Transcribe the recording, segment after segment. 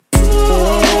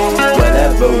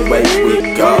whichever way we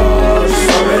go. Just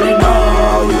already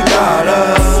know you gotta.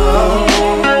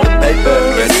 The paper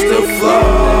is still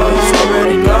flow. Just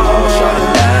already know. Shawty,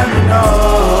 let me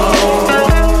know.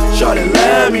 Shawty,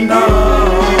 let me know.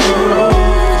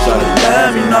 Shawty, let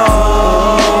me know.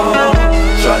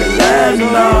 Shawty, let me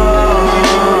know.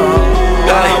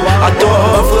 I throw a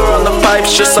muffler on the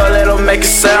pipes just so they don't make a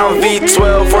sound.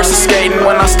 V12 horses skating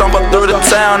when I stomp up through the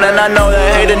town. And I know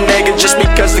they hate a nigga just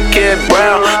because the kid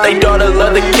brown. They daughter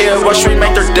love the kid, watch me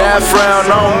make their dad frown.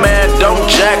 Oh man, don't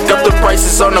jack up the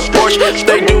prices on the Porsche. If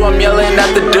they do, I'm yelling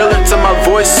at the dealer till my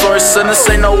voice source. And this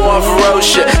ain't no off-road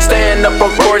shit, staying up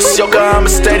on course. Yokohama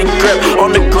steady grip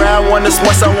on the ground when it's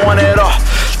once I want it all.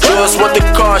 Jewels with the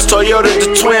cars, Toyota to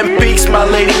Twin Peaks. My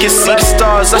lady can see the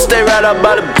stars. I stay right out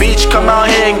by the beach. Come out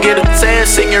here and get a tan,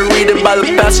 senorita by the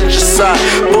passenger side.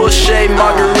 Bullshit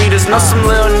margaritas, know some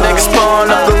little niggas pulling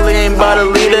up the lean by the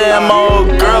leader. And my old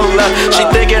girl left, she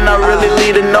thinking I really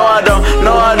lead it. No I don't,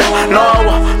 no I don't, no I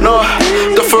won't, no.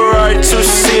 The Ferrari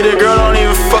 2-seater, girl don't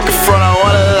even fucking front, I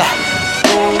wanna lie.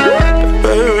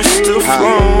 Baby, still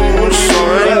flowing, so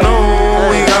already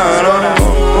know we got up.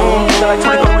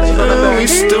 We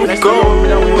still go,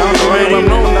 already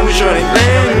know, shawty,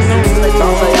 let me know.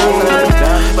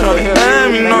 Shawty, let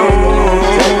me know.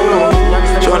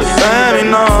 Shawty, let me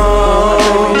know.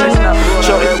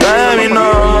 Shawty, let me know.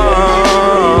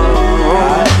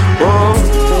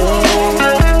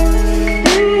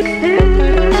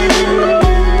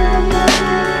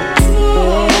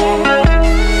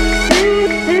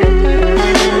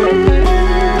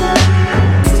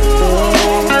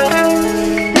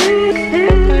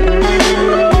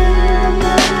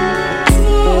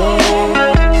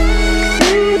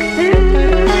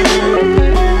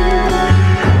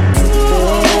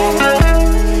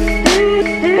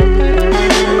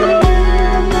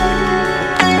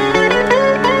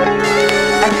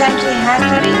 Country has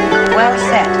to be well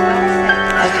set,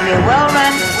 has to be well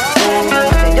run.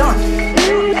 If they don't,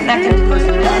 and that country goes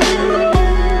to the dog.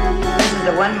 This is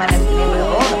the 1 minute